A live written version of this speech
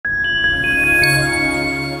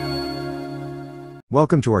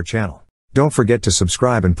Welcome to our channel. Don't forget to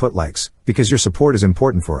subscribe and put likes, because your support is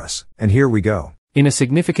important for us. And here we go. In a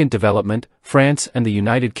significant development, France and the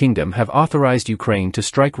United Kingdom have authorized Ukraine to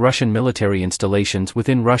strike Russian military installations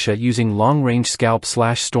within Russia using long-range Scalp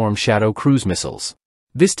Storm Shadow cruise missiles.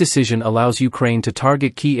 This decision allows Ukraine to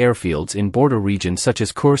target key airfields in border regions such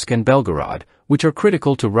as Kursk and Belgorod, which are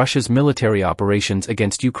critical to Russia's military operations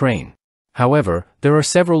against Ukraine. However, there are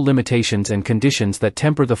several limitations and conditions that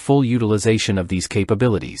temper the full utilization of these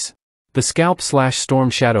capabilities. The Scalp Storm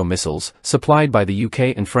Shadow missiles, supplied by the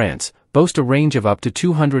UK and France, boast a range of up to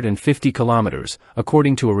 250 kilometers,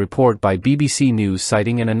 according to a report by BBC News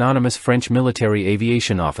citing an anonymous French military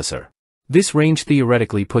aviation officer. This range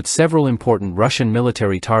theoretically puts several important Russian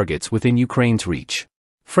military targets within Ukraine's reach.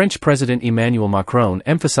 French President Emmanuel Macron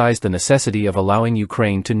emphasized the necessity of allowing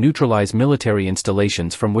Ukraine to neutralize military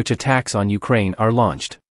installations from which attacks on Ukraine are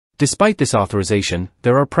launched. Despite this authorization,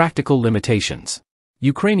 there are practical limitations.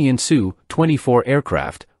 Ukrainian Su-24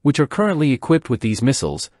 aircraft, which are currently equipped with these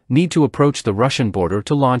missiles, need to approach the Russian border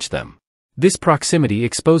to launch them. This proximity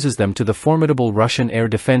exposes them to the formidable Russian air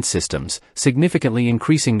defense systems, significantly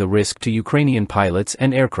increasing the risk to Ukrainian pilots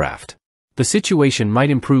and aircraft. The situation might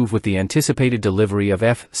improve with the anticipated delivery of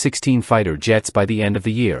F-16 fighter jets by the end of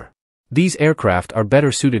the year. These aircraft are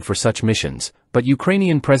better suited for such missions, but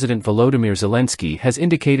Ukrainian President Volodymyr Zelensky has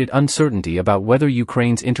indicated uncertainty about whether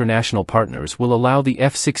Ukraine's international partners will allow the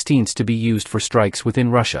F-16s to be used for strikes within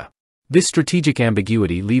Russia. This strategic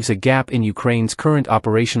ambiguity leaves a gap in Ukraine's current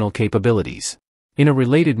operational capabilities. In a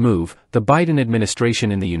related move, the Biden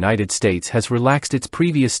administration in the United States has relaxed its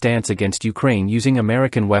previous stance against Ukraine using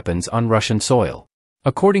American weapons on Russian soil.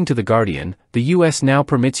 According to The Guardian, the U.S. now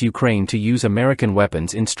permits Ukraine to use American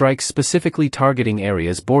weapons in strikes specifically targeting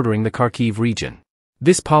areas bordering the Kharkiv region.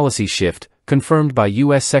 This policy shift, confirmed by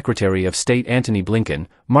U.S. Secretary of State Antony Blinken,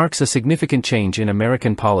 marks a significant change in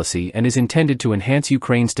American policy and is intended to enhance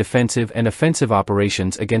Ukraine's defensive and offensive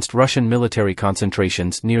operations against Russian military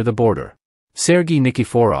concentrations near the border. Sergei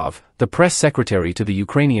Nikiforov, the press secretary to the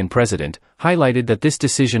Ukrainian president, highlighted that this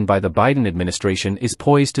decision by the Biden administration is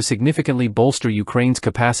poised to significantly bolster Ukraine's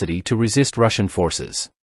capacity to resist Russian forces.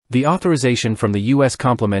 The authorization from the U.S.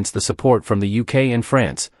 complements the support from the UK and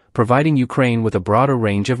France, providing Ukraine with a broader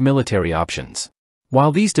range of military options.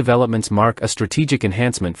 While these developments mark a strategic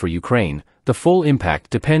enhancement for Ukraine, the full impact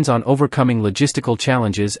depends on overcoming logistical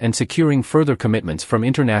challenges and securing further commitments from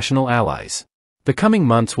international allies. The coming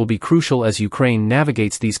months will be crucial as Ukraine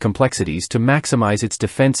navigates these complexities to maximize its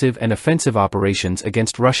defensive and offensive operations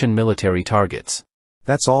against Russian military targets.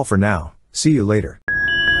 That's all for now. See you later.